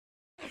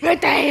Right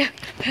there.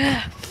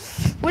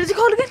 What is it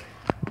called again?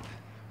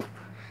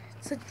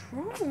 It's a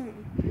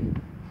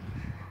drone.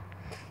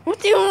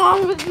 What's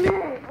wrong with me?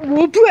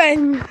 We're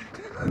playing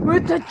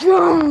with the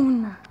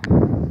drone.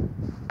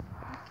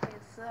 Okay,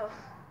 so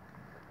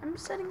I'm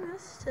setting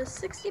this to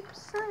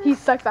 60%. He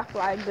sucks at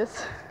flying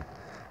this.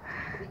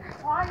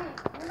 Quiet.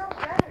 You're not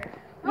better.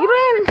 You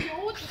don't even.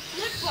 know what to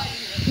flip right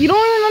here. You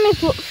don't even let me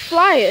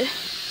fly it.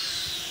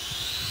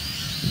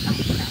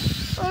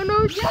 Oh no!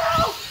 No!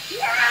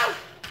 No!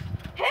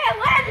 Hey, I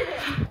landed it!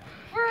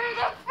 For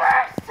the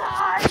first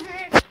time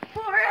in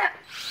forever!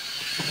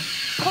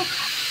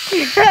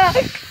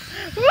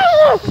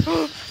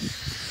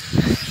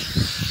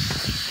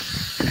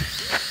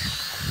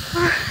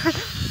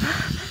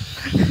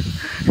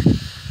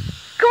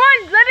 Come on,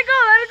 let it go,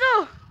 let it go.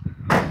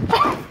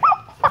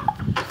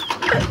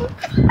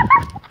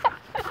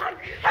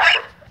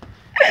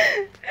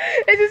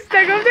 Is it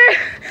stuck up there?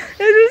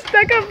 Is it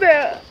stuck up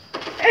there?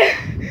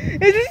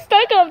 Is it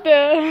stuck up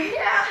there?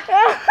 Yeah!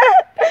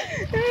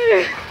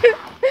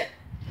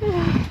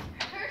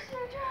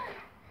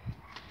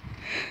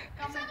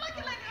 Don't sound like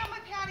you're letting it on my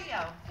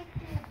patio.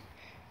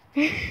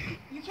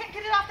 You can't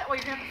get it off that way.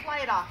 You're going to have to fly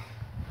it off.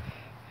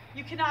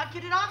 You cannot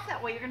get it off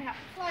that way. You're going to have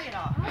to fly it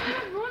off. I'm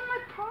gonna ruin my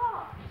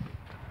prop.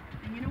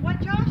 And you know what,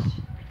 Josh?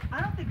 I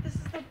don't think this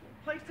is the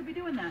place to be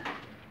doing that.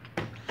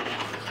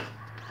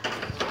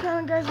 Come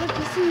on, guys, let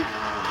me see.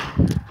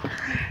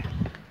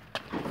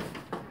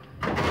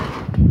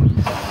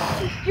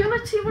 Here,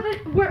 let's see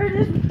where it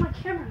is with my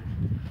camera.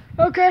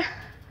 Okay.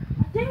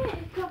 Dang it,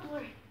 it's got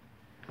blurry.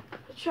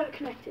 Let's try to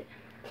connect it.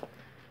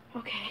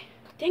 Okay.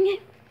 Dang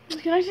it. Is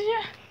it connected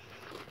yet?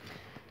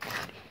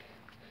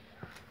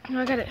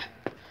 No, I got it.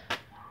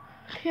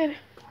 I got it.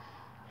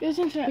 There's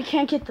internet. We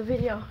can't get the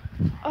video.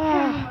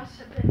 Ah, Must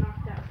have been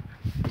knocked out.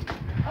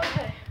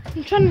 Okay.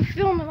 I'm trying to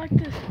film it like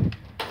this.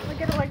 I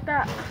get it like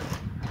that.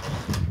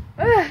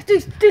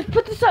 Dude,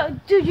 put this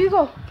out. Dude, you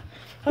go.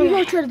 You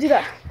go try to do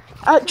that.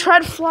 Try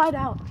to fly it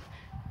out.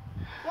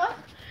 What?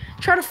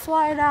 Try to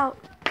fly it out.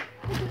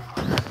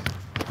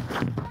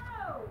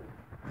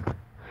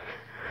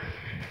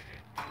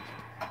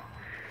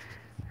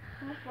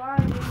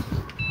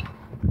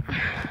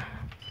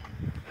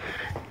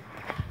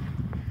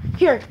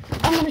 Here,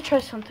 I'm gonna try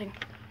something.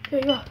 Here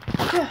you go.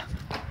 Yeah.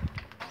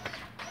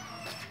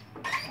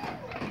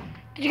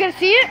 Did you guys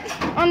see it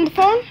on the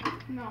phone?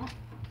 No.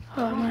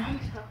 Oh I don't man.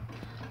 think so.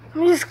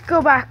 Let me just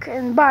go back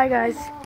and bye, guys.